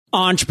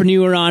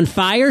Entrepreneur on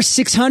Fire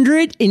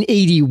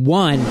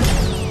 681.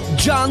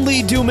 John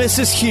Lee Dumas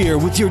is here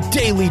with your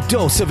daily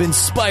dose of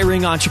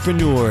inspiring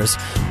entrepreneurs.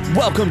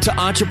 Welcome to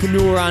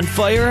Entrepreneur on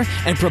Fire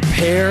and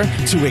prepare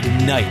to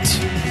ignite.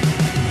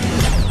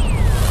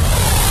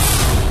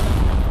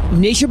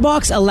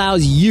 NatureBox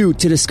allows you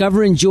to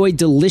discover and enjoy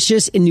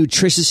delicious and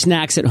nutritious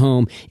snacks at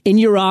home, in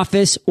your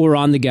office, or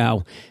on the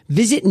go.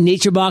 Visit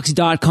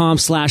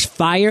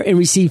naturebox.com/fire and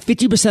receive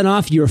 50%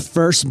 off your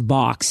first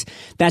box.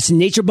 That's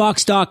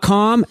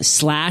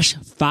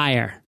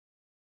naturebox.com/fire.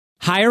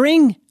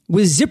 Hiring?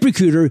 With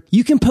ZipRecruiter,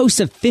 you can post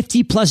to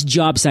 50+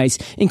 job sites,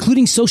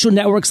 including social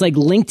networks like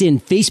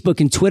LinkedIn, Facebook,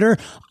 and Twitter,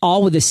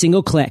 all with a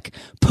single click.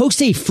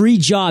 Post a free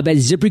job at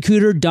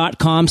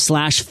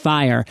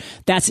ZipRecruiter.com/fire.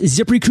 That's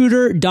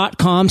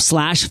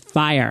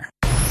ZipRecruiter.com/fire.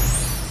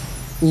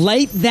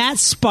 Light that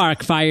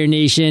spark, Fire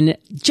Nation.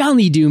 John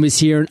Lee Dumas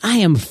here, and I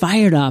am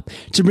fired up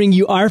to bring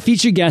you our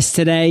featured guest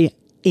today,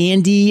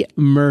 Andy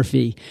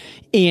Murphy.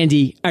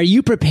 Andy, are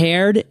you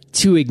prepared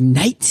to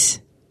ignite?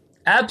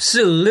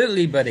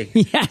 Absolutely, buddy.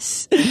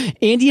 Yes.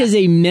 Andy is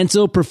a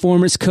mental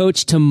performance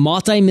coach to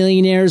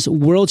multi-millionaires,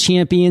 world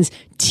champions,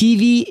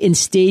 TV and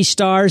stage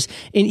stars,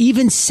 and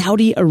even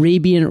Saudi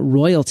Arabian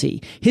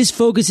royalty. His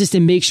focus is to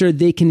make sure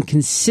they can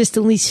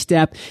consistently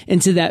step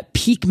into that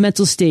peak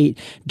mental state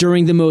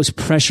during the most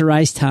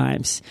pressurized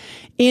times.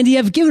 Andy,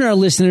 I've given our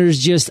listeners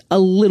just a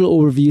little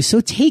overview,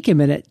 so take a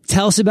minute.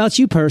 Tell us about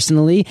you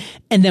personally,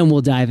 and then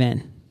we'll dive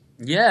in.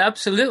 Yeah,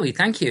 absolutely.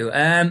 Thank you.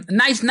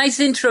 Nice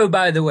intro,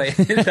 by the way.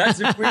 That's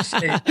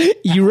appreciated.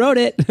 You wrote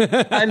it.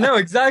 I know,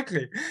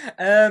 exactly.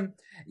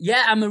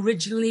 Yeah, I'm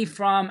originally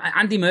from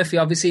Andy Murphy,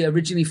 obviously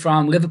originally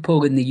from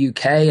Liverpool in the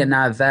UK. And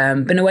I've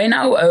been away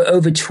now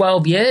over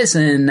 12 years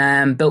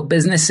and built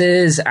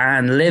businesses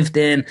and lived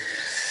in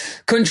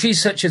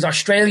countries such as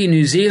Australia,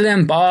 New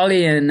Zealand,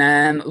 Bali,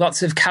 and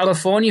lots of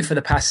California for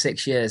the past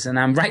 6 years. And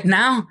I'm right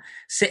now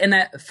sitting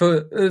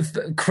for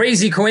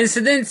crazy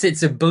coincidence,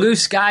 it's a blue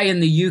sky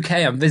in the UK.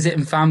 I'm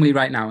visiting family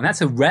right now, and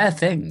that's a rare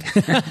thing.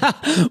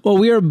 Well,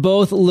 we are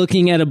both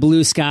looking at a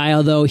blue sky,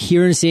 although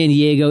here in San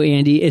Diego,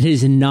 Andy, it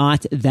is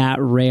not that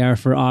rare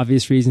for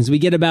obvious reasons. We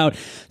get about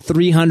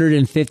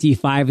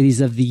 355 of these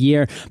of the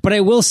year. But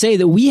I will say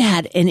that we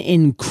had an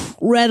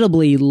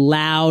incredibly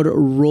loud,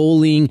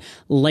 rolling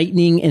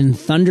lightning and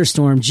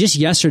thunderstorm just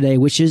yesterday,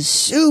 which is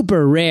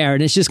super rare.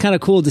 And it's just kind of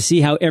cool to see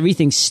how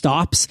everything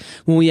stops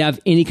when we have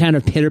any kind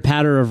of pitter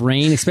patter of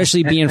rain,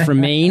 especially being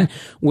from Maine,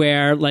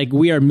 where like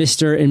we are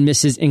Mr. and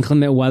Mrs.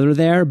 Inclement Weather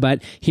there.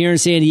 But here in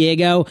San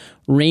Diego,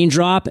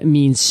 raindrop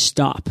means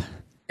stop.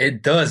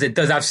 It does.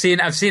 I've seen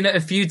it a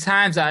few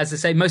times. As I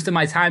say, most of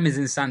my time is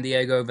in San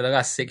Diego over the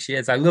last 6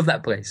 years. I love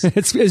that place.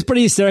 It's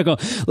pretty hysterical.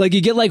 Like you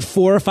get like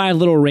 4 or 5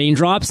 little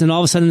raindrops and all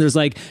of a sudden there's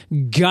like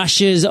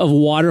gushes of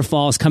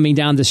waterfalls coming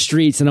down the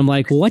streets. And I'm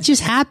like, what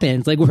just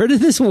happened? Like, where did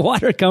this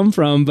water come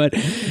from? But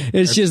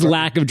it's just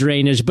lack of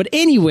drainage. But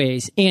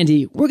anyways,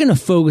 Andy, we're going to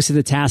focus on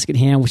the task at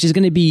hand, which is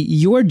going to be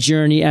your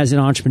journey as an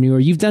entrepreneur.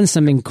 You've done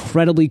some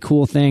incredibly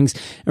cool things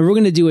and we're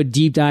going to do a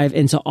deep dive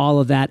into all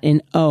of that.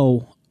 And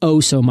oh,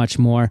 so much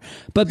more.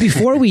 But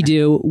before we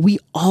do, we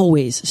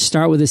always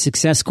start with a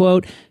success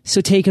quote.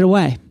 So take it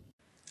away.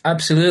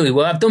 Absolutely.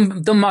 Well, I've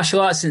done martial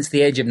arts since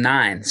the age of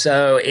 9.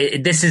 So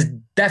this is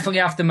definitely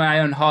after my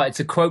own heart. It's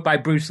a quote by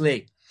Bruce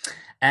Lee.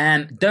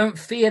 Don't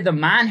fear the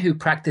man who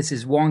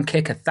practices one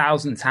kick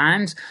 1,000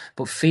 times,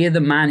 but fear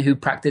the man who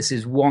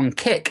practices one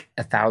kick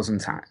 1,000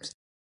 times.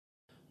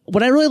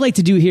 What I really like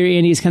to do here,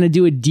 Andy, is kind of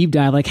do a deep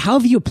dive. Like, how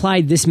have you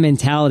applied this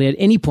mentality at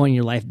any point in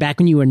your life? Back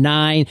when you were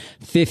 9,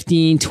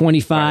 15,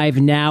 25,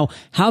 right. Now,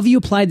 how have you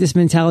applied this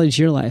mentality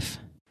to your life?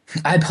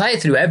 I apply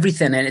it through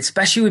everything, and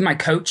especially with my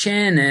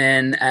coaching.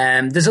 And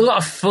there's a lot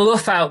of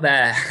fluff out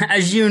there,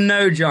 as you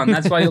know, John.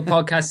 That's why your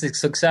podcast is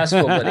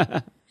successful,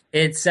 buddy.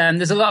 It's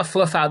there's a lot of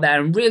fluff out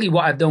there, and really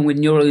what I've done with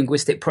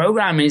neuro-linguistic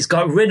programming is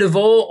got rid of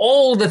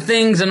all the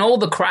things and all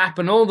the crap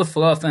and all the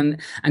fluff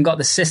and got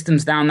the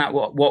systems down that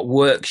what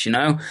works, you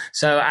know?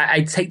 So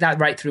I take that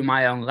right through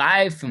my own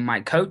life and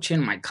my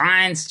coaching, my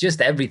clients, just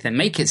everything.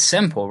 Make it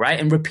simple, right?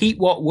 And repeat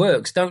what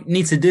works. Don't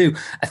need to do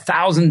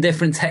 1,000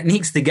 different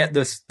techniques to get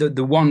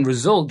the one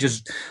result.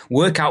 Just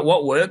work out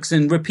what works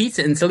and repeat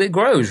it until it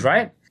grows,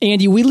 right?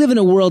 Andy, we live in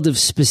a world of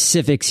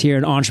specifics here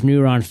at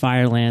Entrepreneur on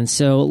Fireland,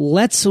 so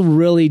let's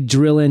really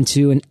drill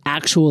into an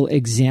actual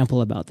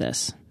example about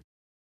this.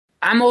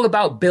 I'm all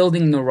about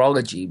building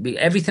neurology.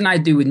 Everything I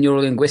do with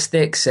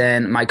neurolinguistics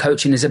and my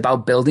coaching is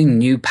about building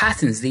new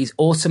patterns, these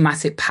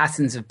automatic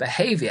patterns of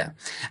behavior.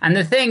 And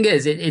the thing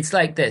is, it's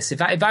like this.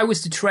 If I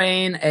was to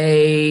train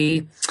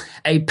a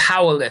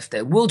power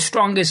lifter, world's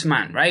strongest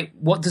man, right?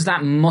 What does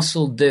that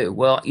muscle do?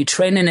 Well, you're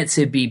training it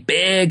to be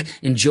big,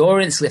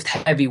 endurance, lift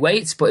heavy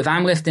weights. But if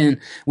I'm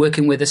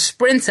working with a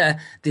sprinter,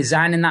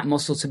 designing that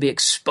muscle to be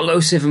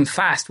explosive and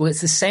fast, well,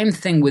 it's the same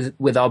thing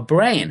with our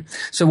brain.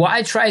 So what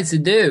I try to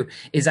do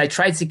is I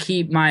try to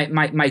keep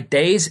my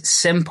days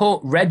simple,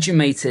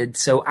 regimented,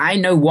 so I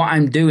know what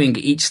I'm doing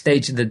each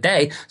stage of the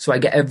day, so I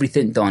get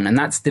everything done. And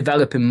that's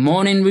developing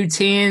morning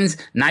routines,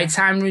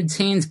 nighttime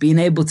routines, being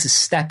able to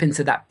step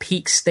into that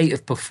peak state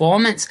of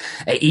performance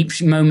at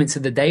each moment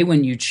of the day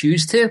when you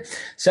choose to.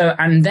 So,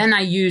 and then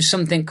I use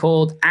something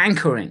called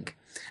anchoring.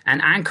 And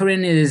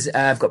anchoring is,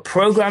 I've got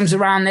programs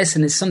around this,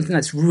 and it's something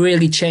that's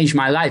really changed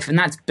my life. And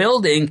that's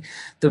building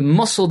the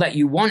muscle that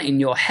you want in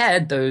your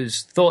head,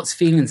 those thoughts,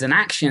 feelings, and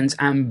actions,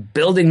 and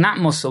building that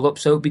muscle up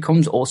so it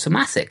becomes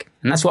automatic.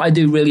 And that's what I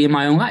do really in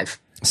my own life.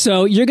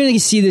 So you're going to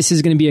see this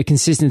is going to be a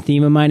consistent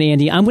theme of mine,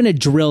 Andy. I'm going to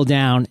drill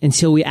down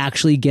until we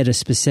actually get a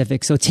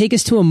specific. So take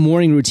us to a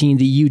morning routine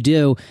that you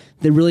do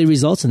that really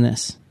results in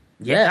this.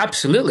 Yeah,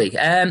 absolutely.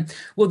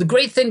 Well, the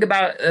great thing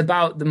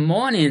about the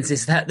mornings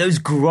is that those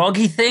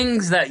groggy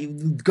times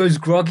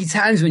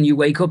when you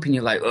wake up and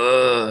you're like,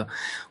 ugh.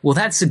 Well,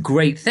 that's a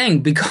great thing,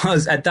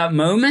 because at that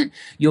moment,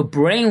 your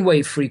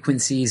brainwave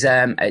frequencies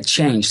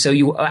change. So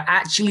you are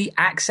actually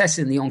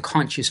accessing the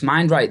unconscious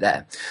mind right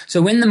there.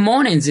 So in the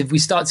mornings, if we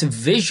start to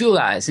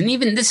visualize, and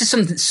even this is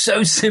something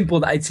so simple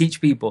that I teach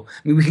people.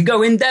 I mean, we can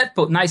go in depth,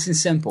 but nice and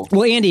simple.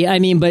 Well, Andy, I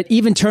mean, but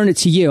even turn it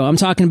to you. I'm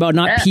talking about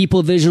not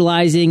people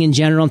visualizing in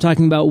general. I'm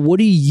talking about what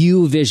do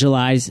you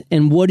visualize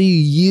and what do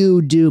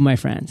you do, my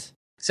friends?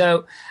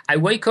 So I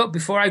wake up,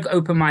 before I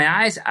open my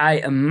eyes, I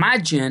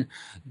imagine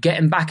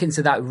getting back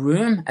into that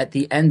room at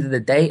the end of the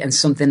day and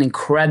something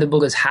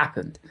incredible has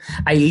happened.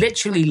 I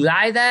literally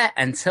lie there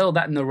until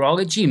that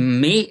neurology,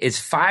 me, is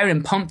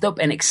firing, pumped up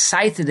and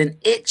excited and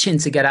itching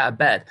to get out of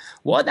bed.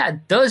 What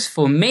that does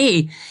for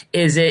me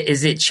is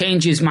it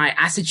changes my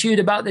attitude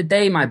about the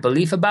day, my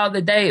belief about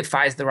the day. It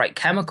fires the right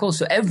chemicals.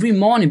 So every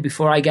morning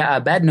before I get out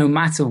of bed, no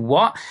matter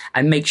what,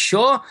 I make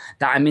sure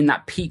that I'm in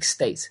that peak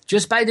state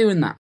just by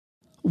doing that.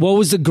 What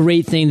was the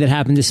great thing that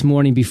happened this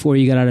morning before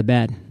you got out of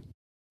bed?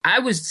 I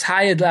was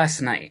tired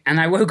last night, and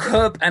I woke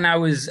up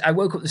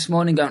this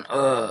morning going,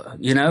 I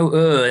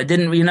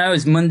didn't, it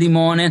was Monday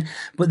morning,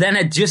 but then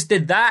I just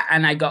did that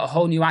and I got a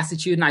whole new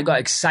attitude and I got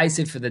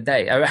excited for the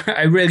day.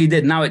 I really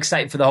did. Now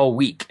excited for the whole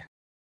week.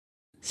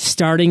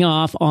 Starting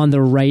off on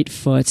the right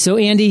foot. So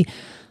Andy,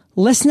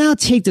 let's now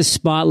take the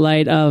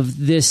spotlight of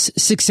this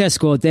success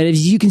quote that,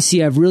 as you can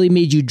see, I've really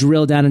made you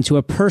drill down into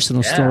a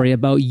personal story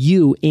about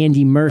you,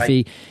 Andy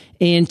Murphy. Right.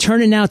 And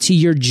turn it now to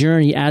your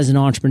journey as an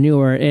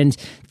entrepreneur and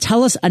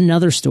tell us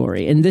another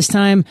story. And this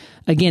time,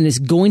 again, it's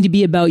going to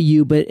be about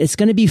you, but it's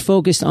going to be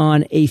focused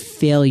on a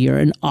failure,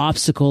 an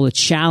obstacle, a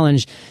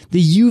challenge that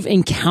you've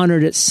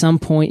encountered at some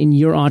point in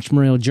your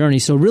entrepreneurial journey.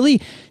 So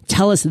really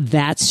tell us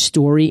that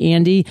story,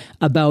 Andy,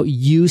 about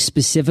you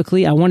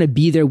specifically. I want to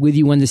be there with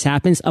you when this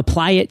happens.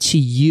 Apply it to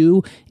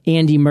you,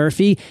 Andy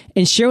Murphy,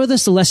 and share with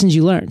us the lessons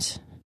you learned.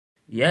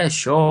 Yeah,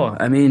 sure.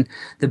 I mean,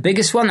 the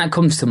biggest one that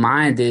comes to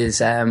mind is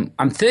I'm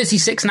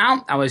 36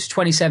 now. I was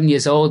 27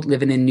 years old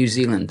living in New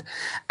Zealand.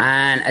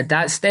 And at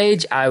that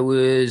stage, I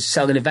was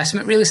selling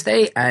investment real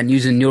estate and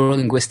using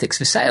neurolinguistics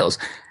for sales.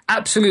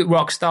 Absolute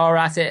rock star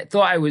at it.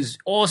 Thought I was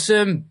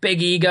awesome,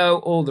 big ego,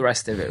 all the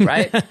rest of it,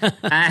 right?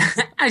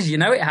 As you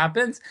know, it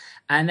happens.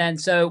 And then,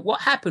 so what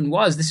happened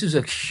was, this was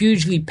a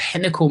hugely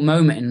pinnacle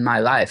moment in my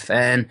life.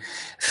 And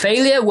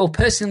failure, well,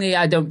 personally,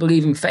 I don't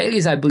believe in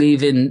failures. I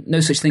believe in no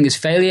such thing as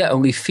failure,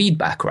 only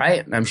feedback,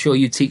 right? I'm sure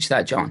you teach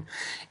that, John.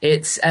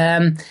 It's,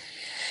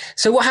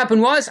 so what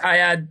happened was, I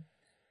had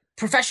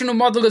professional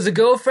model as a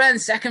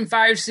girlfriend, second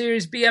 5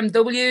 Series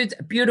BMW,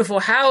 a beautiful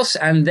house.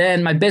 And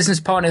then my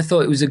business partner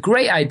thought it was a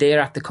great idea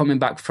after coming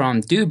back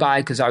from Dubai,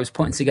 because I was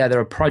putting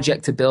together a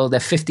project to build a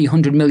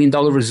 $100 million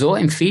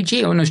resort in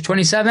Fiji when I was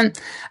 27.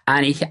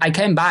 And I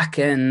came back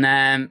and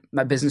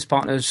my business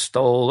partner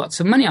stole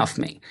lots of money off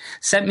me,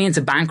 sent me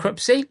into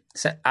bankruptcy.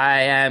 So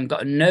I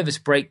got a nervous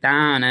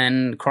breakdown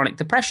and chronic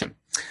depression,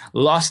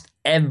 lost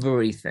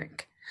everything.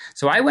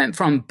 So I went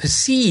from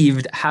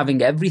perceived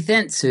having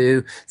everything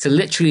to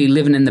literally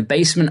living in the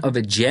basement of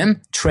a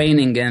gym,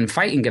 training and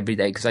fighting every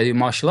day because I do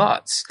martial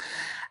arts.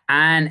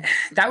 And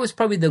that was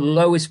probably the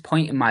lowest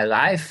point in my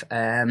life.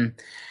 And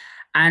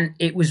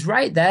it was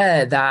right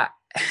there that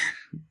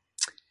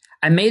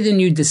I made a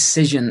new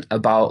decision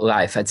about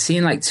life. I'd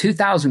seen like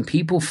 2,000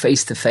 people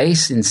face to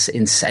face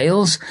in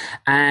sales.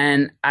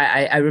 And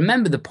I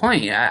remember the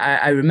point.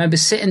 I remember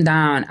sitting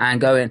down and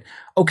going,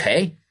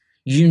 okay,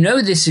 you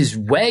know, this is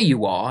where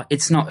you are.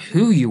 It's not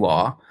who you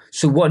are.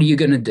 So what are you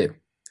going to do?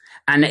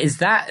 And it's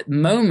that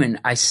moment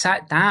I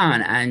sat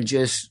down and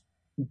just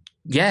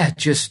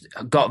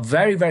got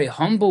very, very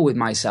humble with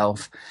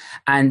myself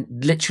and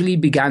literally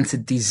began to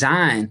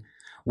design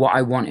what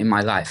I want in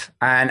my life.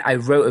 And I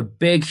wrote a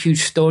big,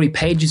 huge story,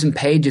 pages and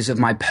pages of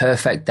my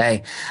perfect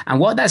day. And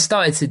what that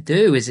started to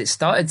do is it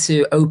started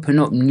to open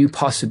up new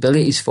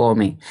possibilities for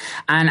me.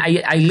 And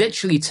I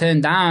literally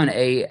turned down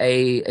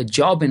a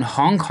job in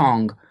Hong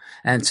Kong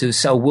and to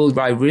sell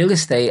worldwide real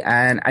estate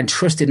and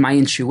trusted my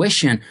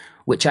intuition,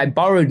 which I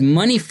borrowed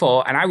money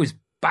for. And I was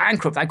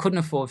bankrupt. I couldn't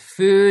afford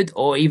food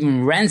or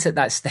even rent at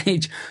that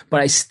stage, but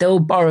I still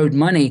borrowed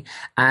money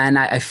and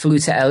I flew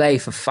to LA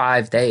for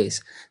 5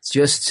 days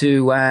just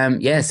to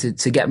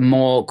get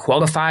more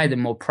qualified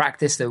and more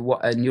practiced at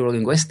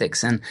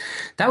neurolinguistics. And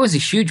that was a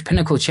huge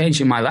pinnacle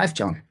change in my life,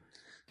 John.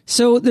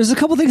 So there's a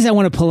couple things I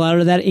want to pull out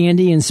of that,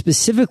 Andy, and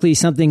specifically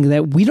something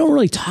that we don't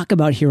really talk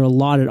about here a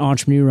lot at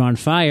Entrepreneur on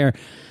Fire,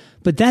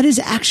 but that is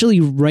actually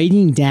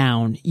writing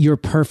down your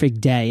perfect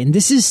day. And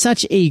this is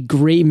such a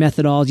great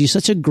methodology,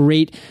 such a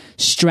great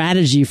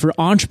strategy for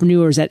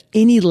entrepreneurs at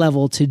any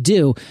level to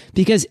do,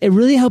 because it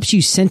really helps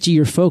you center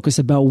your focus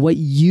about what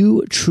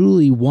you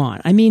truly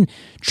want. I mean,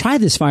 try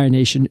this, Fire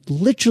Nation.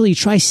 Literally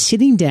try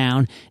sitting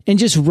down and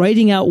just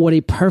writing out what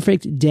a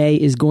perfect day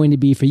is going to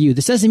be for you.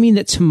 This doesn't mean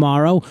that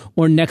tomorrow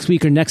or next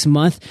week or next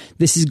month,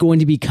 this is going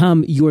to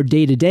become your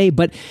day to day,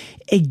 but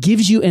it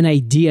gives you an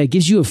idea, it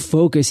gives you a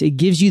focus, it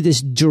gives you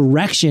this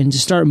direction to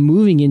start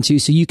moving into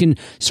so you can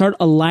start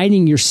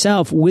aligning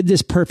yourself with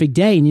this perfect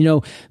day.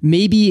 And,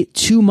 maybe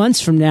 2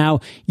 months from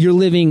now, you're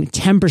living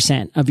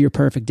 10% of your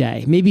perfect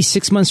day. Maybe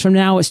 6 months from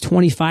now, it's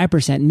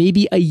 25%.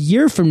 Maybe a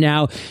year from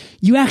now,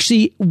 you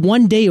actually,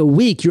 one day a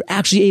week, you're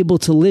actually able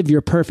to live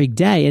your perfect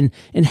day.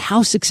 And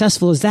how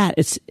successful is that?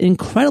 It's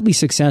incredibly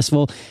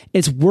successful.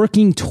 It's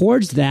working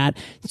towards that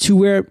to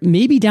where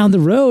maybe down the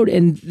road,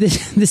 and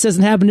this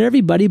doesn't happen to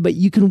everybody, but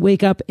you can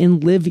wake up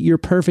and live your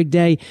perfect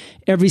day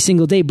every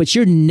single day. But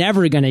you're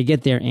never going to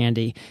get there,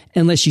 Andy,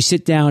 unless you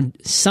sit down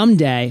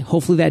someday,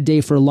 hopefully that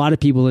day for a lot of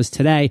people is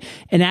today,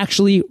 and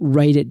actually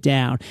write it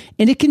down.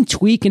 And it can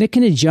tweak and it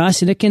can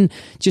adjust and it can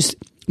just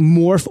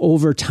morph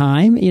over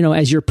time,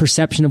 as your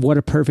perception of what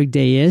a perfect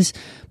day is,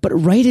 but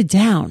write it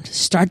down.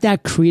 Start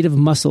that creative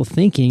muscle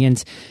thinking.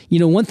 And,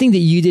 one thing that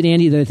you did,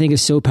 Andy, that I think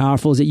is so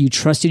powerful is that you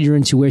trusted your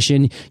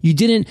intuition. You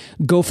didn't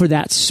go for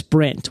that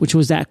sprint, which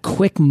was that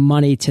quick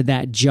money to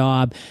that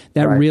job,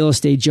 that real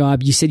estate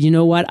job. You said, you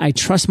know what? I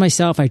trust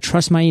myself. I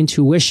trust my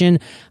intuition.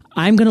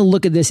 I'm going to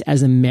look at this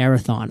as a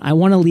marathon. I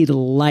want to lead a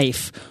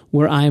life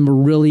where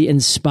I'm really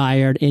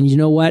inspired. And you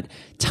know what?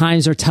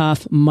 Times are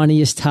tough.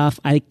 Money is tough.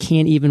 I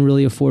can't even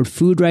really afford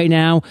food right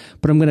now,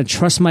 but I'm going to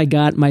trust my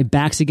gut. My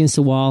back's against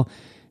the wall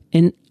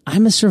and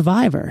I'm a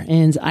survivor.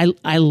 And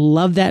I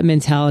love that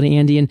mentality,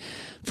 Andy. And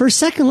for a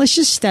second, let's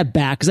just step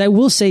back, because I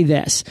will say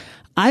this.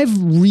 I've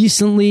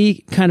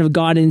recently kind of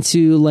got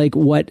into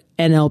what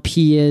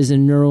NLP is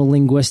and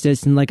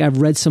neurolinguistics, and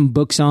I've read some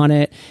books on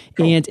it,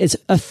 and it's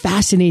a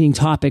fascinating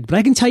topic. But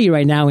I can tell you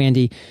right now,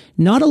 Andy,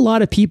 not a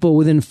lot of people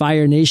within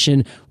Fire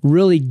Nation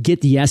really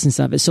get the essence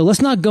of it. So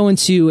let's not go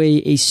into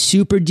a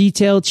super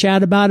detailed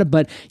chat about it,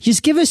 but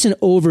just give us an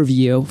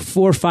overview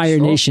for Fire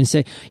Nation.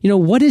 Say,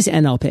 what is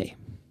NLP?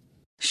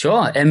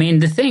 Sure. I mean,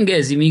 the thing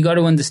is, you got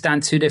to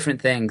understand two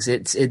different things.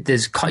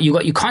 You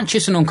got your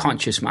conscious and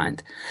unconscious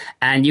mind,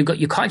 and you got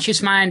your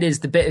conscious mind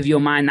is the bit of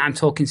your mind that I'm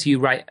talking to you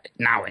right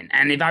now in.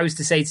 And if I was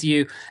to say to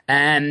you,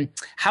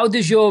 how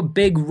does your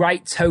big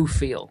right toe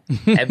feel?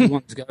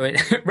 Everyone's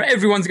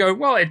going,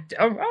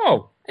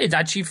 well, it's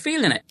actually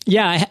feeling it.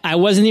 Yeah, I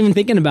wasn't even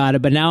thinking about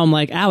it, but now I'm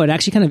like, ow, it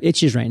actually kind of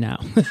itches right now.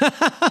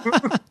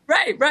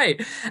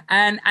 Right.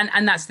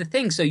 And that's the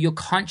thing. So you're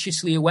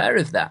consciously aware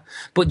of that.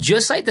 But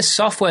just like the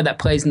software that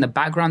plays in the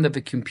background of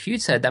a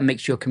computer that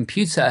makes your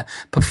computer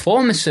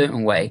perform a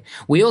certain way,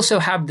 we also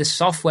have the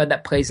software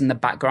that plays in the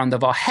background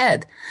of our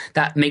head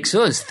that makes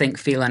us think,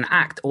 feel, and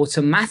act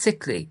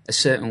automatically a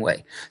certain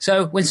way.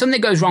 So when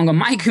something goes wrong on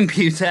my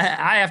computer,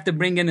 I have to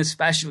bring in a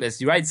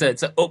specialist, right? So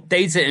to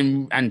update it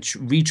and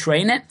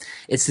retrain it.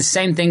 It's the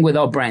same thing with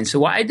our brain. So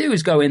what I do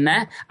is go in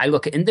there, I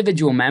look at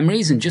individual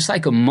memories, and just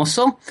like a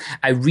muscle,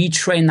 I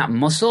retrain that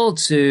muscle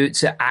to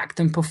act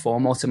and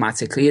perform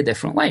automatically a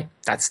different way.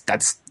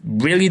 That's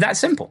really that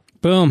simple.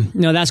 Boom.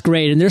 No, that's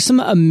great. And there's some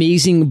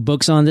amazing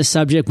books on this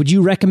subject. Would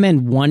you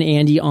recommend one,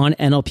 Andy, on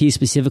NLP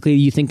specifically,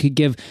 you think could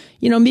give,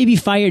 maybe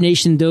Fire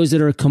Nation, those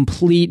that are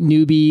complete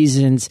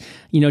newbies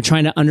and,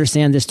 trying to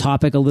understand this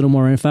topic, a little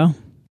more info?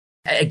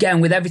 Again,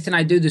 with everything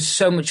I do, there's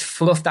so much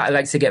fluff that I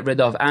like to get rid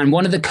of. And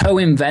one of the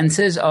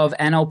co-inventors of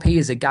NLP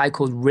is a guy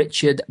called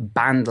Richard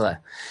Bandler.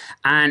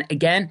 And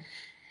again,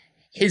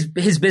 his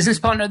business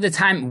partner at the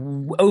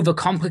time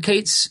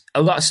overcomplicates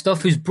a lot of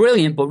stuff, who's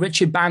brilliant, but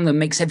Richard Bandler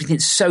makes everything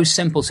so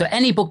simple. So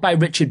any book by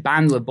Richard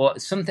Bandler,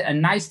 but a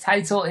nice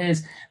title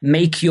is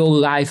Make Your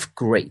Life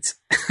Great.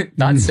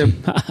 That's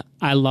simple.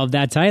 I love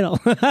that title.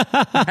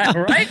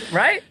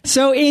 Right.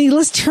 So, Andy,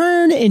 let's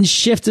turn and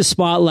shift the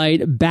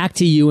spotlight back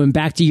to you and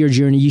back to your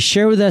journey. You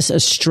share with us a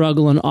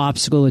struggle, an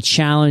obstacle, a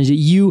challenge that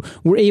you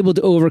were able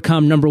to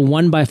overcome. Number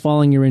one, by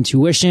following your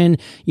intuition.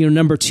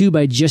 Number two,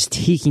 by just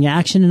taking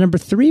action. And number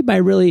three, by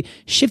really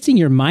shifting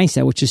your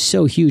mindset, which is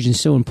so huge and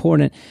so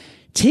important.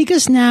 Take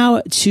us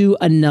now to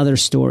another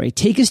story.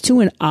 Take us to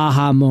an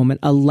aha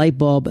moment, a light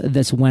bulb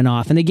that's went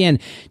off. And again,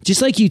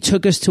 just like you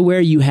took us to where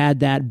you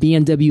had that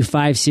BMW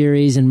 5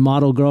 Series and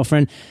model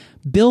girlfriend,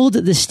 build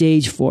the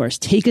stage for us.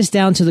 Take us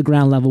down to the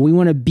ground level. We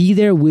want to be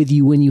there with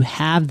you when you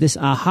have this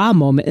aha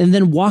moment, and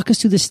then walk us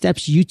through the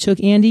steps you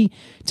took, Andy,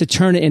 to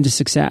turn it into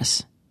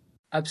success.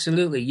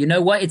 Absolutely. You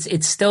know what?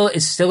 It's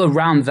still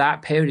around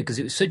that period because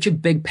it was such a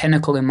big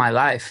pinnacle in my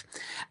life.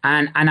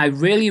 And I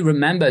really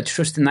remember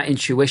trusting that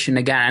intuition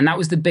again. And that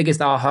was the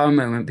biggest aha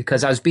moment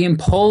because I was being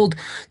pulled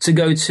to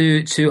go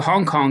to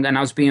Hong Kong, and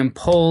I was being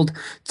pulled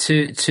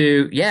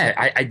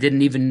I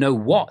didn't even know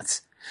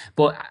what.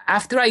 But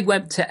after I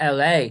went to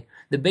LA,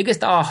 the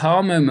biggest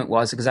aha moment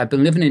was because I've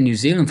been living in New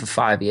Zealand for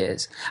 5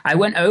 years. I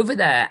went over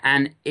there,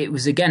 and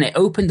it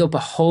opened up a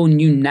whole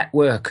new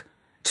network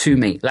to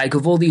me, like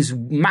of all these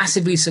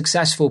massively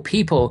successful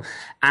people.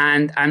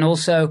 And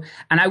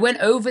I went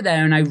over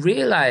there and I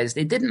realized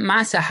it didn't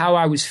matter how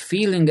I was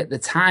feeling at the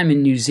time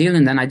in New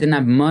Zealand and I didn't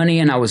have money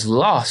and I was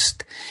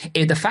lost.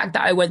 The fact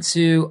that I went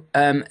to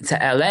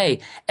LA,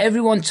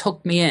 everyone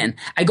took me in.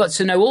 I got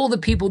to know all the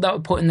people that were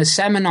putting the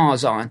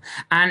seminars on,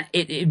 and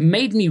it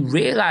made me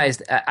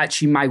realize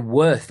actually my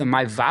worth and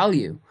my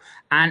value.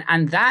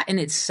 And that in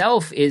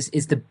itself is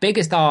the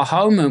biggest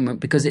aha moment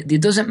because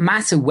it doesn't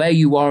matter where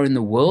you are in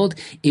the world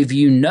if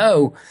you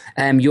know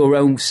your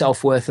own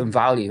self-worth and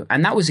value.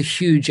 And that was a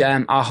huge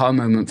aha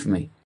moment for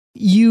me.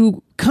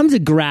 You come to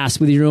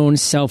grasp with your own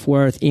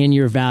self-worth and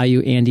your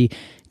value, Andy.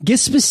 Get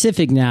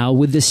specific now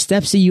with the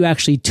steps that you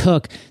actually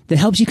took that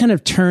helps you kind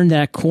of turn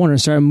that corner,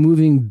 start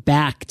moving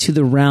back to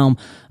the realm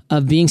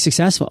of being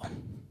successful.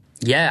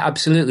 Yeah,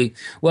 absolutely.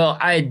 Well,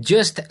 I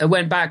just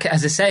went back,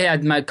 as I say, I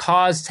had my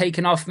cars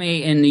taken off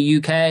me in the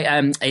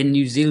UK, in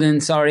New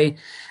Zealand, sorry.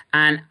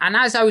 And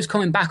as I was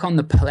coming back on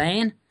the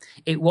plane,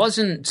 it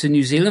wasn't to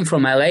New Zealand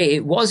from LA.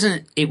 It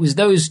was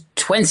those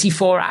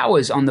 24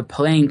 hours on the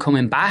plane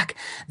coming back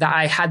that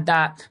I had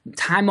that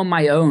time on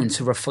my own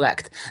to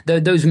reflect.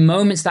 Those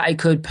moments that I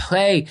could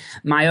play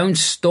my own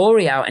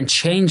story out and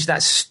change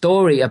that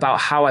story about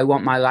how I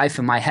want my life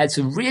in my head.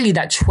 So really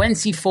that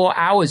 24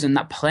 hours on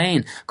that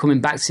plane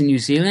coming back to New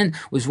Zealand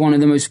was one of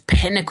the most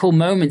pinnacle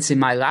moments in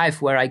my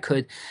life where I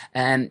could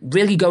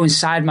really go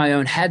inside my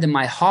own head and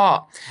my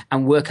heart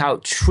and work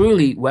out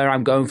truly where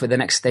I'm going for the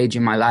next stage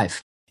in my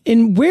life.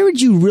 And where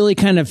would you really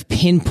kind of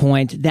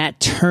pinpoint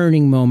that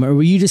turning moment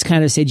where you just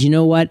kind of said, you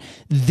know what,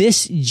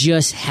 this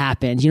just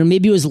happened? You know,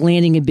 maybe it was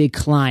landing a big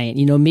client.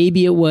 You know,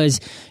 maybe it was,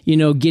 you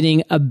know,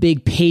 getting a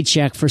big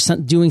paycheck for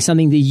doing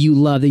something that you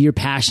love, that you're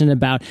passionate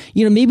about.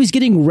 You know, maybe it's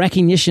getting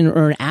recognition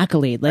or an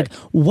accolade. Like,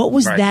 what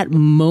was that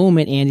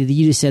moment, Andy, that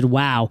you just said,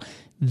 wow,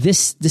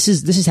 this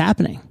is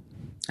happening?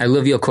 I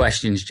love your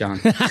questions, John.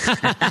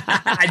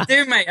 I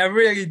do, mate. I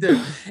really do.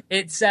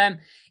 It's,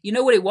 you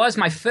know what it was?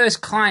 My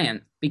first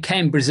client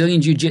became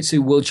Brazilian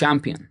Jiu-Jitsu world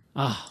champion.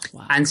 Oh,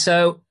 wow. And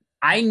so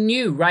I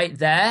knew right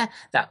there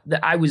that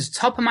I was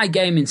top of my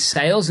game in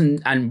sales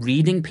and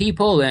reading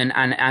people and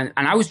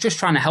I was just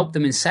trying to help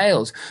them in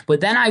sales.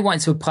 But then I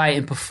wanted to apply it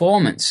in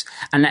performance.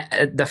 And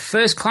the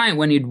first client,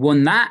 when he'd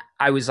won that,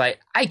 I was like,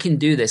 I can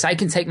do this. I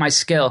can take my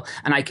skill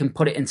and I can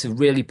put it into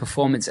really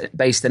performance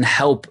based and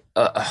help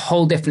a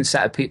whole different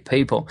set of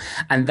people.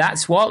 And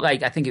that's what,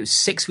 like, I think it was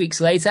 6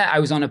 weeks later, I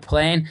was on a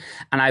plane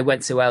and I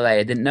went to LA.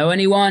 I didn't know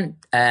anyone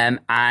and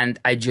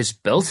I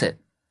just built it.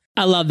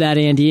 I love that,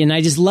 Andy. And I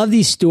just love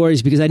these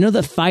stories because I know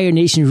that Fire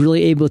Nation is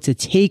really able to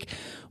take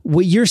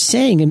what you're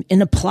saying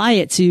and apply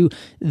it to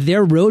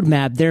their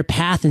roadmap, their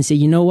path, and say,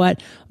 you know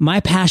what, my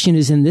passion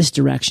is in this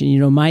direction. You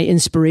know, my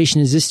inspiration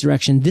is this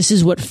direction. This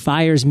is what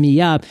fires me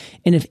up.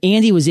 And if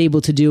Andy was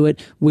able to do it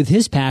with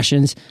his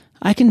passions,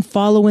 I can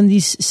follow in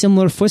these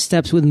similar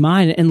footsteps with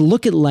mine and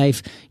look at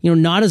life, you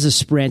know, not as a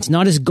sprint,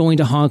 not as going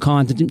to Hong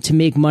Kong to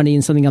make money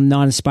in something I'm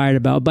not inspired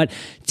about, but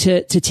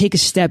to take a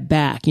step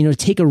back, you know,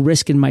 take a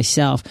risk in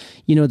myself,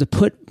 you know, to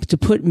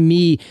put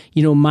me,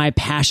 you know, my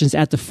passions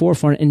at the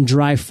forefront and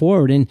drive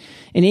forward. And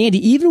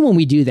Andy, even when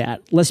we do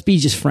that, let's be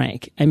just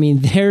frank. I mean,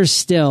 there's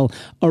still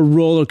a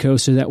roller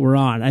coaster that we're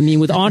on. I mean,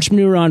 with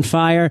Entrepreneur on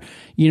Fire,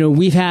 you know,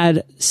 we've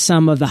had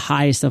some of the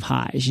highest of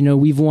highs. You know,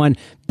 we've won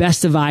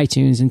Best of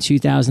iTunes in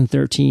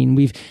 2013.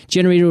 We've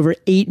generated over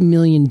 8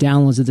 million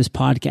downloads of this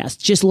podcast.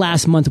 Just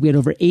last month, we had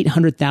over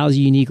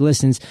 800,000 unique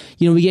listens.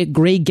 You know, we get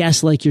great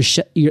guests like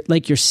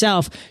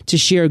yourself to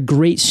share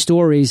great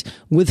stories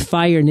with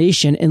Fire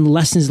Nation and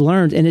lessons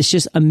learned. And it's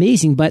just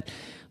amazing. But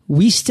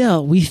we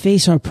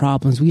face our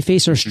problems. We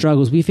face our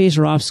struggles. We face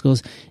our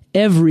obstacles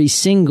every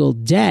single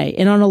day.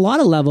 And on a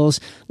lot of levels,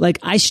 like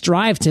I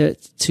strive to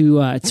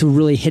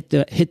really hit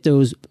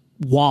those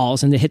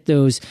walls and to hit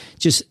those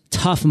just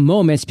tough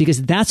moments,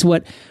 because that's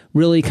what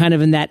really kind of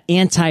in that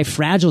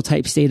anti-fragile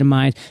type state of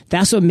mind,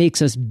 that's what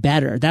makes us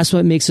better. That's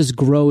what makes us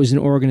grow as an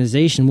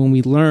organization when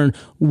we learn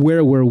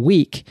where we're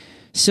weak.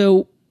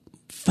 So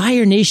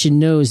Fire Nation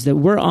knows that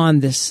we're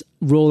on this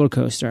roller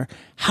coaster.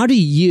 How do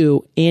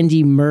you,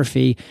 Andy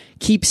Murphy,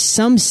 keep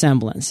some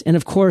semblance? And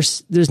of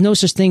course, there's no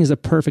such thing as a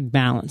perfect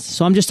balance.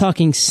 So I'm just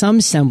talking some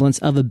semblance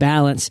of a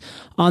balance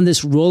on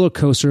this roller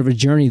coaster of a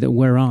journey that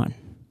we're on.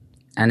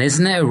 And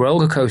isn't it a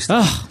roller coaster?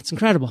 Oh, it's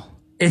incredible.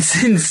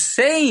 It's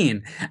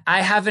insane.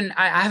 I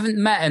haven't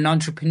met an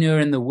entrepreneur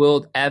in the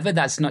world ever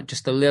that's not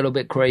just a little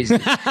bit crazy.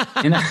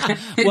 You know,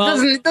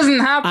 it doesn't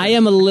happen. I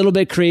am a little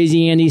bit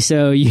crazy, Andy,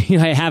 so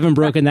I haven't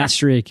broken that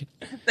streak.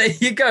 There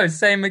you go.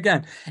 Same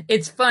again.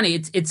 It's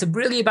funny. It's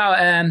really about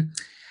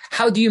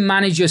how do you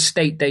manage your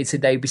state day to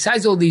day?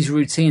 Besides all these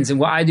routines, and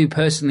what I do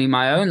personally in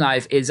my own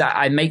life is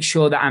I make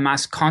sure that I'm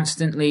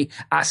constantly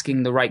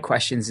asking the right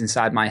questions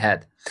inside my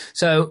head.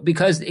 So,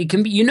 because it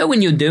can be, you know,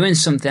 when you're doing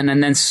something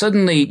and then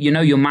suddenly, you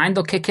know, your mind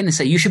will kick in and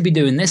say, you should be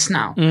doing this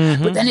now.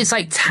 Mm-hmm. But then it's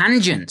like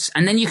tangents.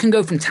 And then you can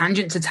go from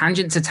tangent to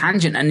tangent to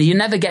tangent and you're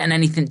never getting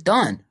anything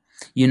done,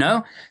 you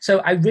know? So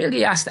I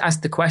really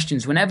ask the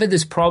questions whenever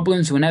there's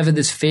problems, whenever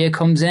there's fear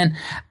comes in.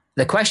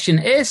 The question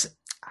is,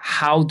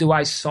 how do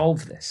I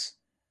solve this?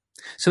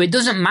 So it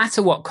doesn't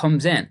matter what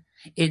comes in.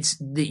 It's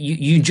that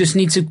you just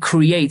need to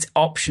create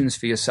options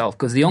for yourself,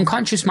 because the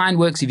unconscious mind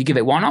works. If you give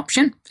it one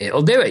option,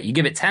 it'll do it. You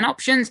give it 10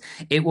 options,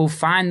 it will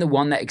find the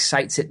one that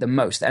excites it the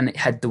most and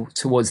head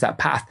towards that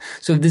path.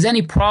 So if there's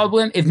any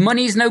problem, if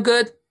money is no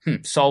good,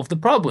 solve the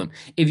problem.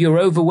 If you're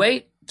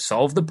overweight,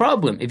 solve the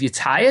problem. If you're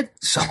tired,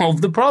 solve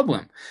the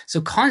problem.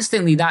 So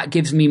constantly that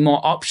gives me more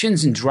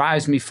options and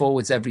drives me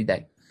forwards every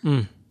day.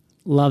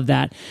 Love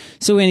that.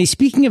 So Andy,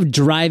 speaking of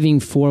driving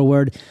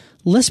forward,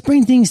 let's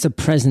bring things to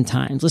present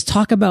times. Let's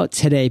talk about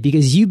today,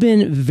 because you've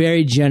been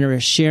very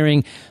generous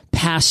sharing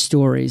past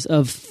stories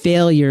of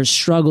failures,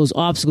 struggles,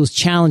 obstacles,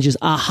 challenges,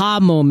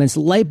 aha moments,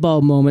 light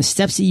bulb moments,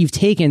 steps that you've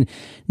taken.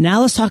 Now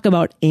let's talk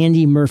about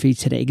Andy Murphy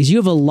today, because you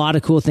have a lot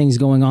of cool things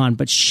going on.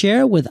 But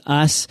share with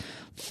us,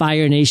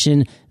 Fire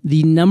Nation,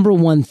 the number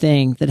one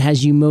thing that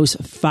has you most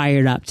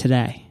fired up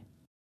today.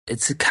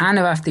 It's kind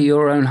of after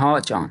your own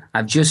heart, John.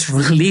 I've just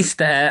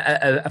released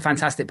a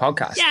fantastic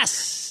podcast.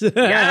 Yes!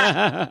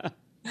 Yeah.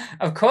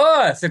 Of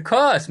course.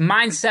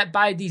 Mindset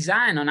by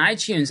Design on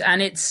iTunes.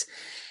 And it's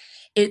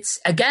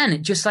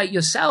again, just like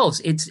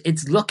yourselves,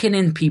 it's looking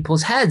in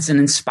people's heads and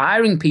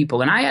inspiring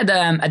people. And I had,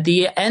 at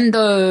the end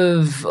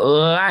of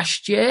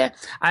last year,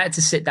 I had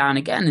to sit down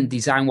again and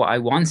design what I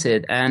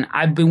wanted. And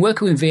I've been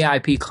working with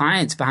VIP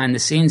clients behind the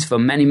scenes for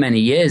many, many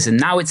years. And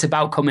now it's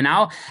about coming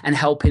out and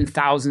helping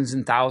thousands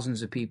and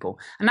thousands of people.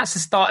 And that's the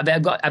start of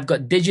it. I've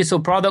got digital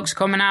products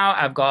coming out.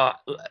 I've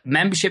got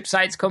membership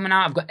sites coming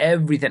out. I've got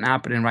everything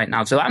happening right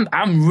now. So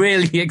I'm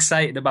really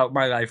excited about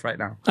my life right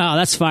now. Oh,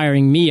 that's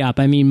firing me up.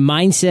 I mean,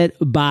 Mindset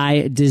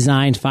by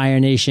Design,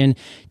 Fire Nation.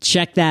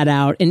 Check that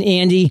out. And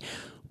Andy,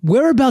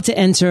 we're about to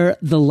enter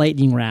the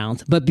lightning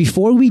round. But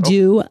before we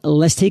do,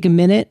 let's take a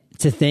minute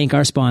to thank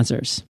our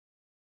sponsors.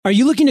 Are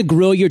you looking to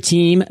grow your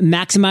team,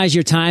 maximize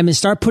your time, and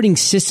start putting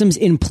systems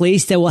in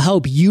place that will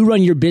help you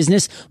run your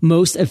business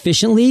most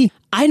efficiently?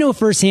 I know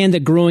firsthand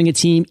that growing a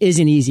team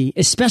isn't easy,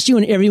 especially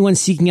when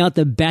everyone's seeking out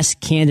the best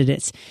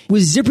candidates.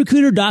 With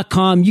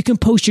ZipRecruiter.com, you can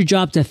post your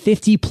job to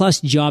 50 plus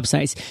job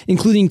sites,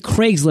 including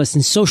Craigslist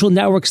and social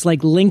networks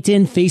like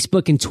LinkedIn,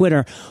 Facebook, and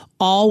Twitter,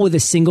 all with a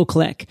single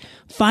click.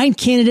 Find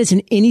candidates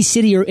in any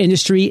city or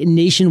industry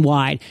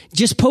nationwide.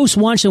 Just post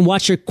once and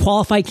watch your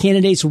qualified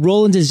candidates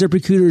roll into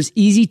ZipRecruiter's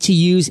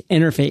easy-to-use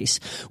interface.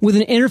 With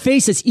an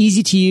interface that's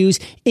easy to use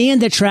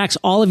and that tracks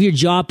all of your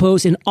job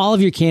posts and all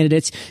of your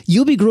candidates,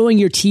 you'll be growing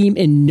your team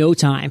in no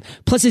time.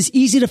 Plus, it's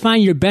easy to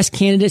find your best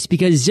candidates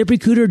because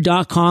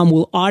ZipRecruiter.com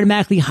will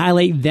automatically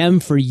highlight them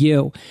for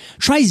you.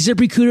 Try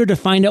ZipRecruiter to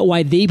find out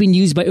why they've been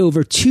used by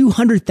over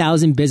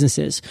 200,000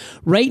 businesses.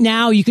 Right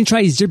now, you can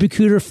try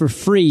ZipRecruiter for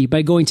free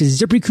by going to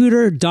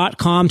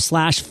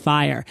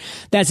ZipRecruiter.com/fire.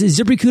 That's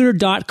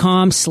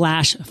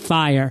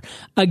ZipRecruiter.com/fire.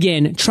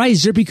 Again, try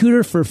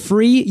ZipRecruiter for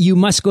free. You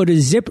must go to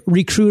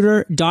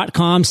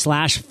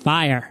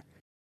ZipRecruiter.com/fire.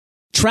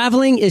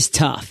 Traveling is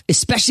tough,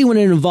 especially when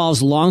it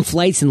involves long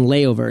flights and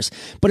layovers.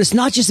 But it's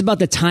not just about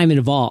the time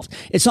involved.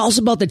 It's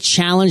also about the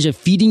challenge of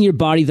feeding your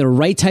body the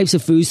right types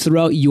of foods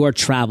throughout your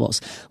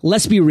travels.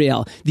 Let's be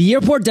real. The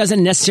airport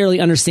doesn't necessarily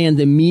understand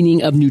the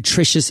meaning of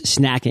nutritious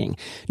snacking.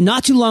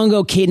 Not too long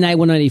ago, Kate and I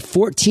went on a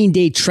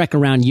 14-day trek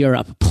around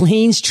Europe.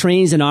 Planes,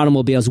 trains, and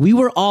automobiles. We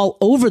were all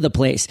over the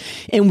place,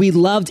 and we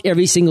loved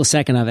every single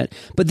second of it.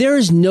 But there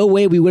is no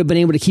way we would have been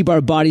able to keep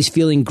our bodies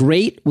feeling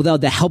great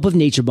without the help of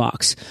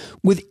NatureBox.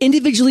 With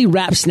individually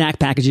wrapped snack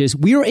packages,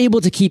 we were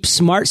able to keep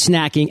smart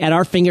snacking at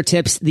our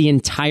fingertips the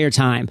entire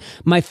time.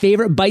 My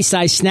favorite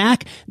bite-sized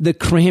snack, the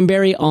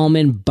cranberry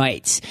almond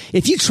bites.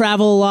 If you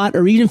travel a lot,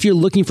 or even if you're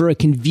looking for a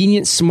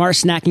convenient smart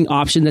snacking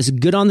option that's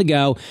good on the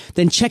go,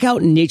 then check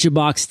out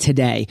NatureBox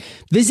today.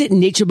 Visit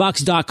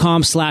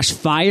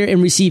naturebox.com/fire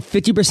and receive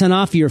 50%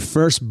 off your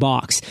first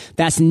box.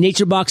 That's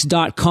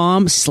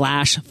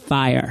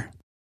naturebox.com/fire.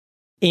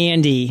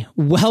 Andy,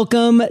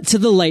 welcome to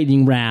the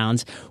lightning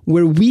round,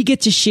 where we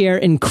get to share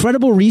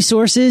incredible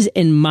resources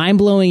and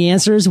mind-blowing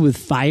answers with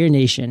Fire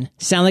Nation.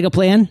 Sound like a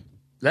plan?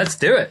 Let's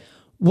do it.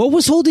 What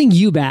was holding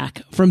you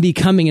back from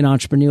becoming an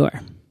entrepreneur?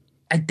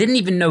 I didn't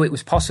even know it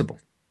was possible.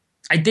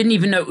 I didn't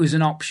even know it was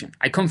an option.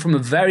 I come from a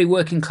very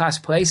working class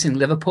place in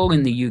Liverpool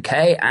in the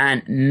UK,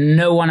 and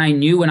no one I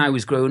knew when I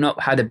was growing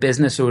up had a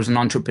business or was an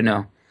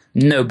entrepreneur.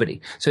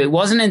 Nobody. So it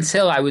wasn't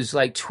until I was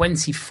like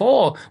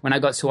 24 when I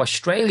got to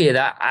Australia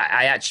that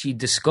I actually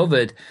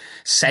discovered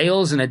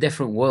sales in a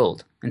different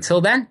world.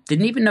 Until then,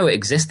 didn't even know it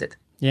existed.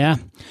 Yeah.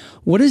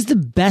 What is the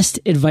best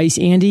advice,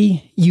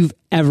 Andy, you've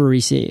ever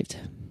received?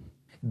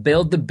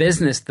 Build the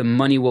business, the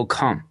money will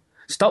come.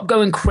 Stop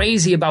going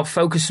crazy about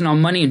focusing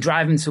on money and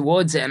driving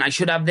towards it. And I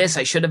should have this,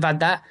 I should have had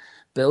that.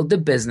 Build the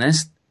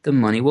business, the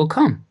money will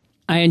come.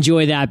 I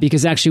enjoy that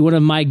because actually one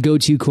of my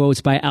go-to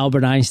quotes by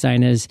Albert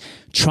Einstein is,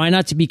 try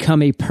not to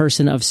become a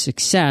person of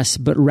success,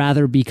 but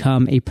rather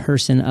become a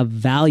person of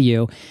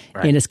value.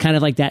 Right. And it's kind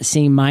of like that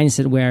same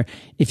mindset where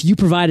if you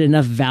provide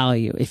enough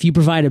value, if you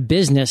provide a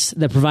business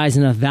that provides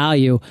enough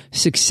value,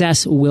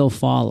 success will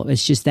follow.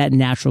 It's just that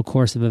natural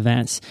course of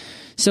events.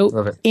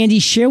 So, Andy,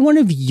 share one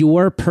of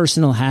your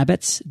personal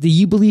habits that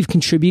you believe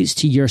contributes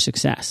to your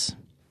success.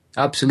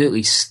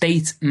 Absolutely.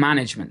 State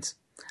management.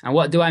 And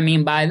what do I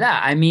mean by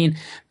that? I mean,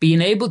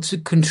 being able to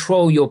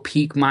control your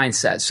peak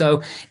mindset.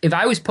 So if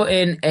I was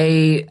putting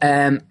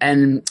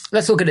and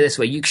let's look at it this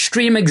way,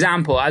 extreme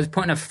example, I was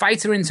putting a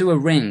fighter into a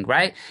ring,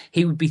 right?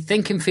 He would be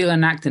thinking, feeling,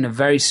 and acting a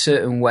very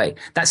certain way.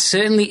 That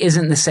certainly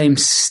isn't the same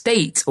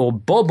state or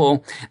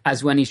bubble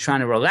as when he's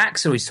trying to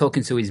relax or he's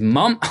talking to his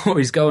mom or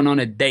he's going on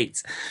a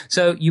date.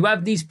 So you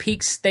have these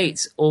peak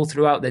states all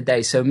throughout the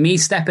day. So me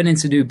stepping in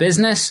to do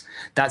business,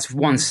 that's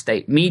one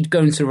state. Me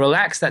going to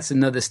relax, that's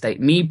another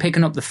state. Me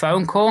picking up the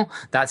phone call,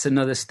 that's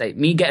another state.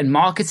 Me getting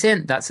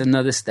marketing, that's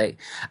another state.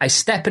 I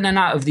step in and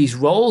out of these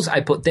roles.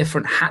 I put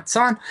different hats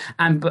on,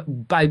 and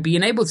by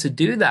being able to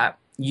do that,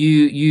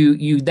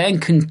 you then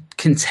can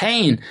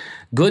contain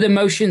good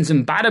emotions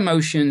and bad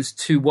emotions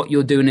to what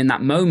you're doing in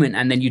that moment,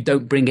 and then you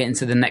don't bring it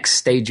into the next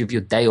stage of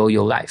your day or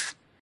your life.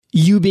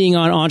 You being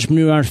on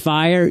Entrepreneur on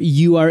Fire,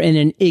 you are in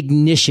an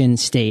ignition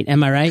state.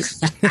 Am I right?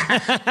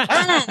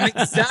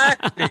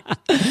 Exactly.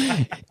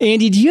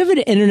 Andy, do you have an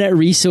internet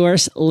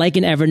resource like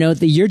an Evernote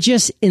that you're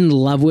just in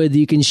love with that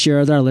you can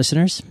share with our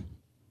listeners?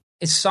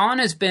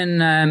 Asana's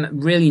been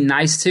really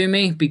nice to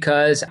me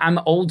because I'm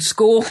old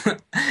school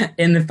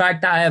in the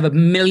fact that I have a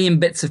million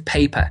bits of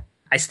paper.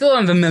 I still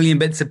have a million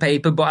bits of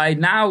paper, but I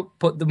now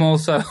put them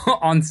also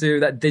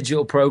onto that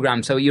digital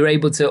program. So you're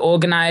able to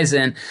organize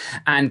and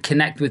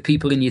connect with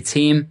people in your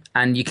team,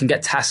 and you can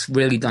get tasks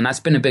really done. That's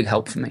been a big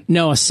help for me.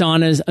 No,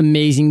 Asana's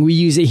amazing. We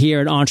use it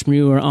here at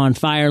Entrepreneur on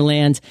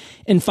Fireland.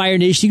 And Fire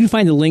Nation, you can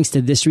find the links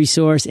to this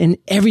resource and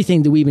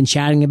everything that we've been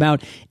chatting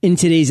about in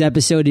today's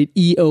episode at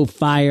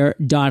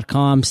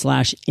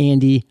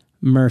eofire.com/Andy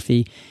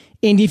Murphy.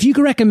 Andy, if you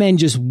could recommend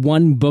just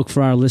one book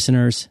for our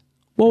listeners,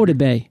 what would it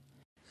be?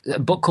 A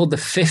book called The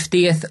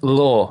 50th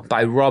Law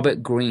by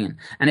Robert Greene.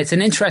 And it's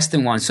an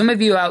interesting one. Some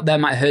of you out there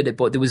might have heard it,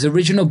 but there was an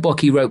original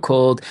book he wrote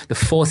called The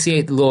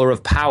 48th Law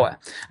of Power.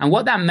 And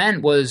what that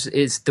meant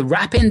is the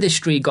rap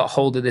industry got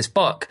hold of this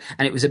book,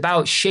 and it was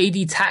about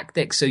shady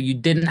tactics so you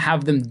didn't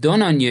have them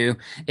done on you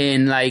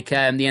in like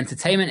the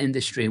entertainment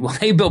industry. Well,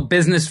 they built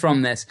business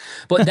from this.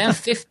 But then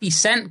 50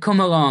 Cent come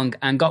along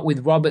and got with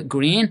Robert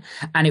Greene,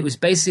 and it was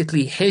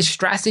basically his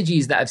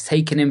strategies that have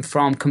taken him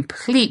from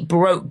complete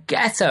broke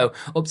ghetto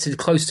up to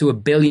close to a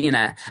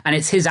billionaire. And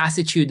it's his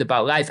attitude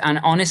about life. And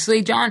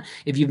honestly, John,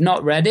 if you've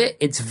not read it,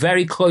 it's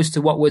very close to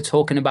what we're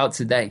talking about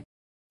today.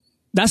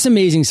 That's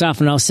amazing stuff.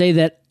 And I'll say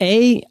that,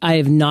 I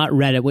have not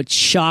read it, which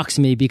shocks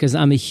me because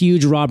I'm a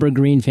huge Robert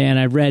Greene fan.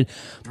 I've read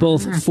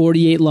both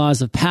 48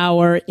 Laws of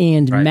Power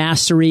and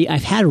Mastery.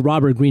 I've had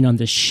Robert Greene on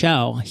the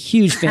show.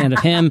 Huge fan of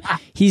him.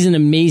 He's an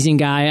amazing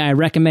guy. I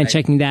recommend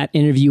checking that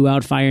interview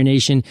out, Fire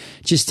Nation.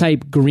 Just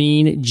type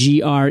Greene,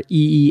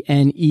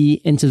 Greene,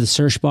 into the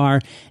search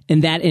bar,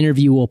 and that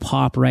interview will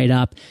pop right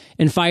up.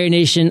 And Fire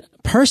Nation,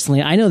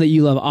 personally, I know that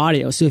you love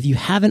audio. So if you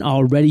haven't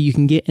already, you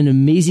can get an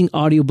amazing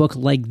audiobook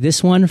like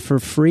this one for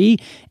free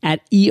at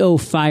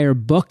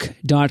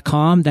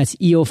eofirebook.com. That's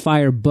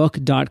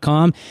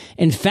eofirebook.com.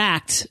 In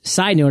fact,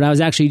 side note, I was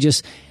actually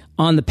just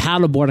on the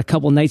paddleboard a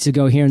couple nights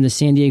ago here in the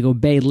San Diego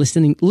Bay,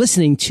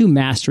 listening to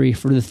Mastery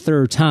for the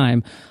third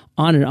time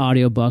on an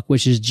audiobook,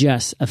 which is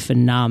just a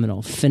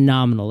phenomenal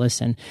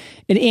listen.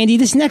 And Andy,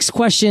 this next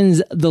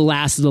question's the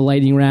last of the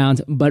lightning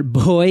round, but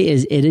boy,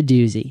 is it a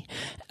doozy.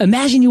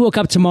 Imagine you woke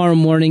up tomorrow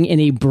morning in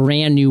a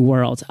brand new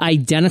world,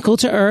 identical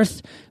to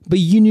Earth, but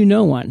you knew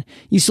no one.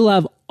 You still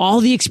have all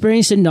the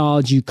experience and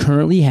knowledge you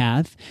currently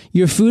have.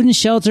 Your food and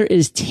shelter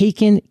is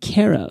taken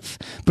care of,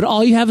 but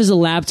all you have is a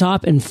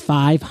laptop and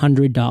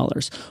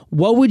 $500.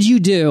 What would you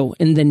do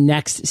in the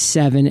next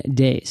 7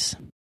 days?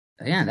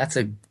 Yeah, that's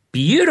a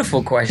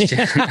beautiful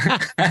question.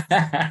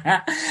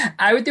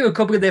 I would do a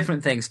couple of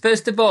different things.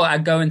 First of all,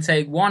 I'd go and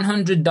take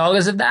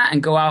 $100 of that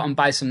and go out and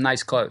buy some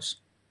nice clothes.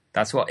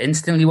 That's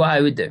instantly what I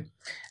would do.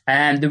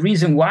 And the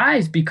reason why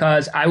is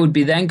because I would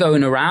be then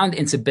going around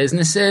into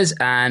businesses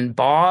and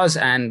bars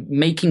and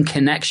making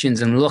connections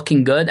and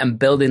looking good and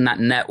building that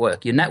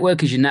network. Your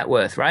network is your net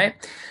worth, right?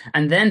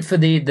 And then for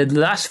the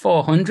last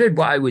 400,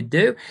 what I would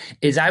do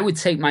is I would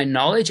take my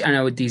knowledge and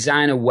I would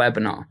design a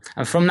webinar.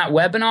 And from that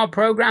webinar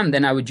program,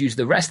 then I would use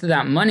the rest of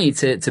that money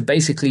to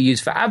basically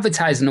use for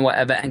advertising or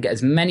whatever, and get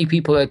as many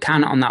people as I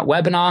can on that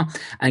webinar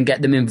and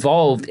get them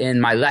involved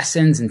in my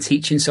lessons and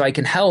teaching so I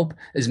can help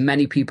as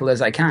many people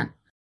as I can.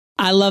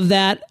 I love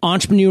that.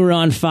 Entrepreneur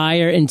on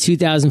Fire in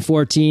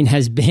 2014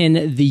 has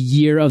been the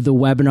year of the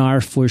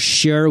webinar for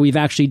sure. We've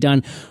actually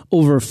done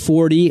over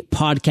 40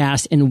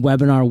 podcast and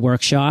webinar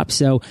workshops.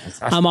 So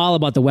I'm all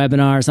about the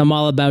webinars. I'm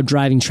all about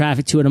driving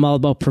traffic to it. I'm all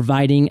about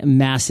providing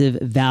massive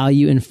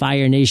value in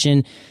Fire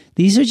Nation.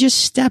 These are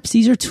just steps.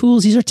 These are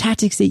tools. These are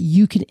tactics that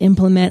you can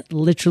implement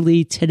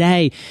literally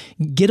today.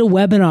 Get a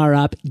webinar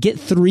up. Get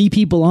 3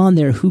 people on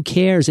there. Who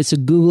cares? It's a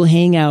Google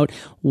Hangout,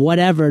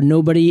 whatever.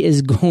 Nobody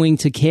is going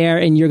to care,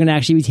 and you're going to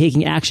actually be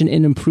taking action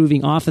and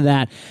improving off of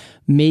that.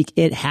 Make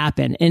it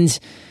happen. And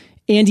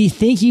Andy,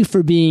 thank you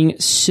for being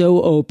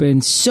so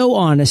open, so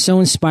honest, so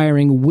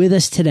inspiring with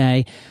us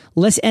today.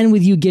 Let's end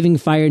with you giving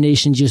Fire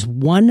Nation just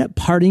one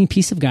parting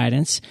piece of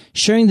guidance,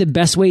 sharing the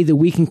best way that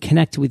we can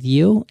connect with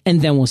you,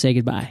 and then we'll say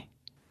goodbye.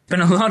 It's been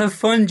a lot of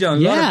fun,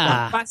 John.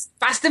 Yeah.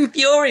 Fast and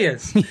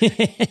furious.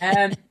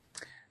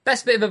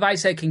 Best bit of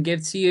advice I can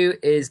give to you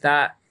is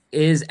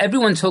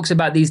everyone talks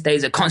about these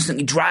days are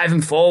constantly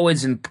driving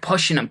forwards and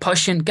pushing.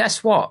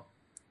 Guess what?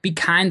 Be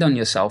kind on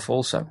yourself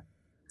also.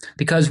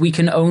 Because we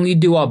can only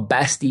do our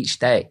best each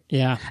day.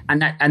 Yeah.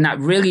 And that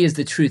really is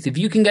the truth. If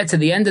you can get to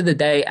the end of the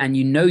day and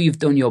you know you've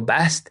done your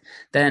best,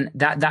 then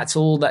that's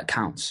all that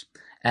counts.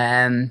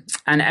 And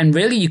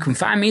really you can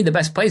find me the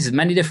best places,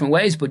 many different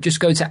ways, but just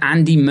go to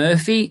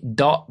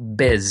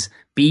andymurphy.biz,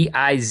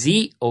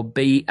 B-I-Z or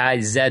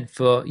B-I-Z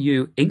for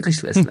you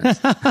English listeners.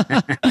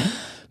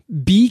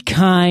 Be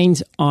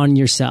kind on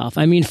yourself.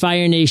 I mean,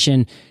 Fire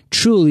Nation,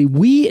 truly,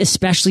 we,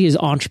 especially as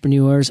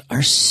entrepreneurs,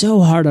 are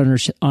so hard on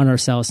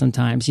ourselves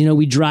sometimes. You know,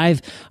 we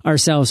drive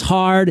ourselves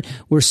hard.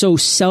 We're so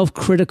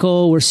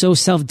self-critical. We're so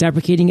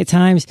self-deprecating at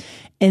times.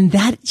 And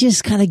that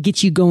just kind of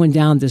gets you going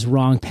down this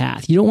wrong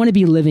path. You don't want to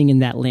be living in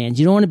that land.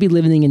 You don't want to be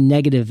living in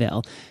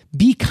Negativeville.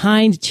 Be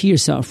kind to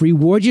yourself.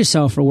 Reward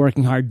yourself for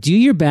working hard. Do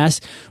your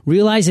best.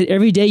 Realize that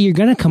every day you're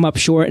going to come up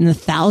short in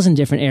 1,000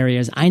 different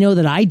areas. I know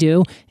that I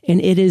do,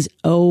 and it is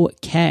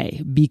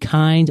okay. Be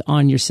kind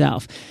on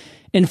yourself.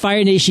 And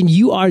Fire Nation,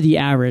 you are the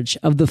average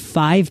of the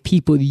 5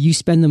 people that you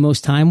spend the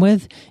most time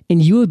with,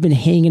 and you have been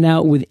hanging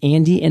out with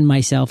Andy and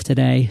myself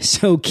today.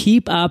 So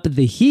keep up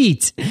the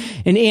heat.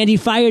 And Andy,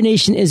 Fire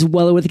Nation is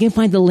well worth it. You can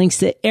find the links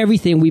to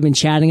everything we've been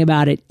chatting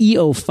about at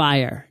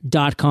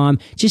eofire.com.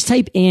 Just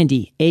type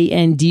Andy,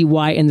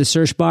 A-N-D-Y, in the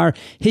search bar.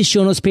 His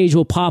show notes page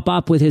will pop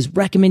up with his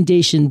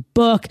recommendation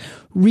book,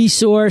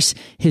 resource,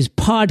 his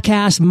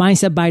podcast,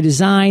 Mindset by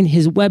Design,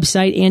 his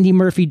website,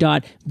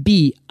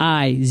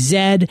 andymurphy.biz,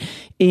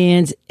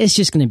 and it's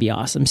just going to be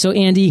awesome. So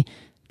Andy,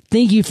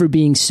 thank you for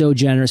being so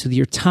generous with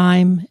your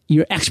time,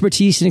 your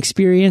expertise and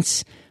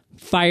experience.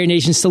 Fire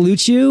Nation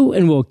salutes you,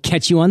 and we'll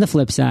catch you on the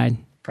flip side.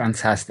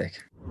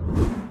 Fantastic.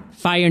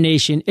 Fire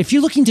Nation, if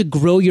you're looking to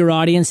grow your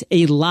audience,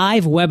 a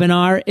live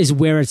webinar is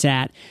where it's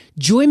at.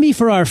 Join me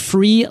for our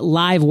free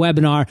live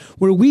webinar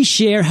where we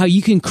share how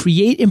you can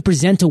create and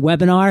present a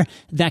webinar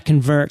that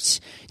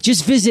converts.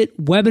 Just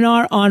visit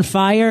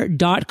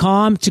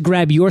webinaronfire.com to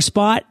grab your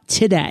spot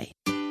today.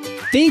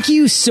 Thank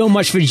you so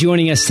much for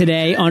joining us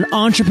today on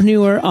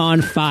Entrepreneur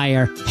on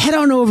Fire. Head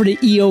on over to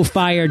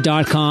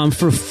eofire.com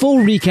for full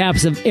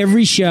recaps of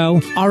every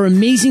show, our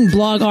amazing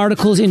blog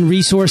articles and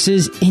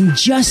resources, and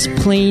just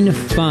plain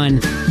fun.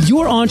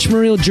 Your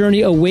entrepreneurial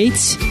journey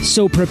awaits,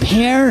 so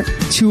prepare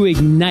to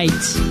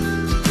ignite.